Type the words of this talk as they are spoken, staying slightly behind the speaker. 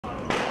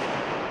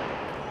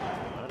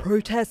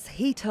Protests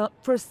heat up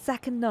for a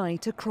second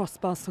night across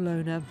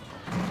Barcelona.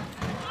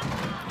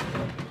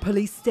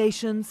 Police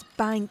stations,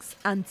 banks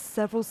and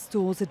several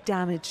stores are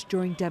damaged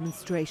during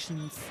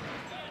demonstrations.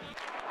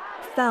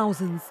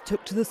 Thousands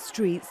took to the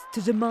streets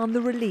to demand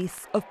the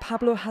release of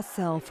Pablo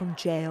Hasel from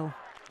jail.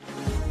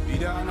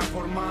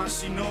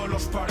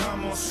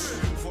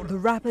 The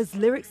rapper's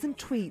lyrics and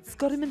tweets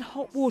got him in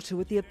hot water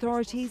with the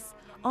authorities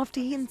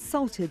after he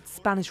insulted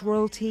Spanish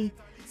royalty,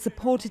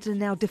 supported a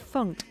now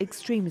defunct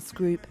extremist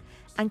group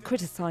and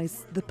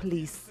criticised the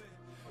police.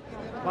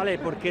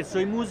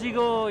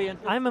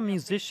 I'm a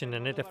musician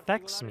and it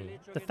affects me.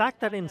 The fact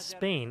that in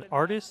Spain,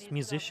 artists,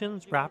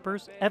 musicians,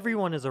 rappers,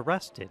 everyone is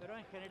arrested.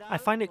 I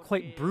find it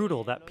quite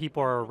brutal that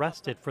people are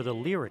arrested for the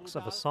lyrics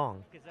of a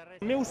song.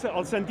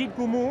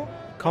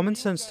 Common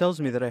sense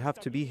tells me that I have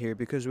to be here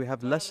because we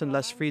have less and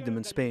less freedom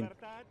in Spain.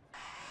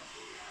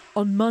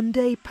 On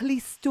Monday,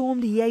 police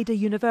stormed Jazeera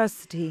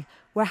University,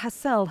 where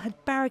Hasel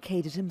had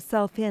barricaded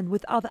himself in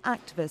with other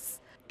activists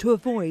to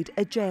avoid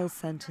a jail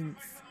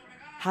sentence.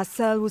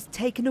 Hasel was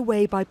taken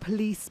away by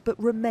police but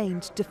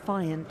remained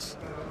defiant.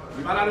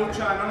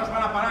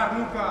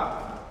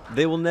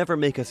 They will never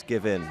make us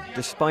give in,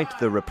 despite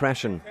the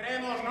repression.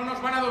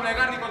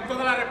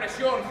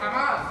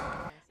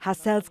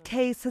 Hasel's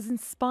case has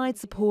inspired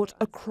support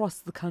across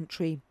the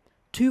country.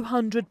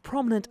 200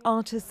 prominent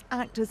artists,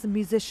 actors and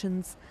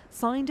musicians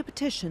signed a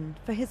petition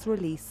for his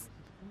release.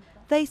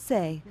 They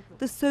say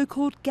the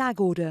so-called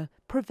gag order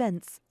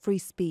prevents free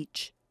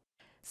speech.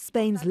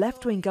 Spain's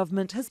left-wing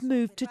government has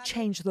moved to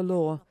change the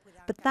law,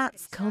 but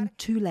that's come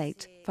too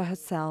late for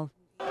Hasel.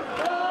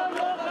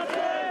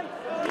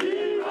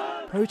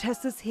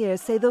 Protesters here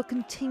say they'll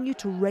continue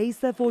to raise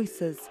their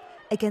voices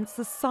against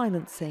the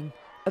silencing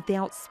of the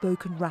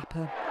outspoken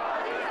rapper.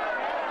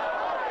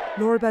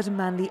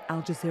 Burdon-Manley,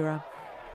 Al Jazeera.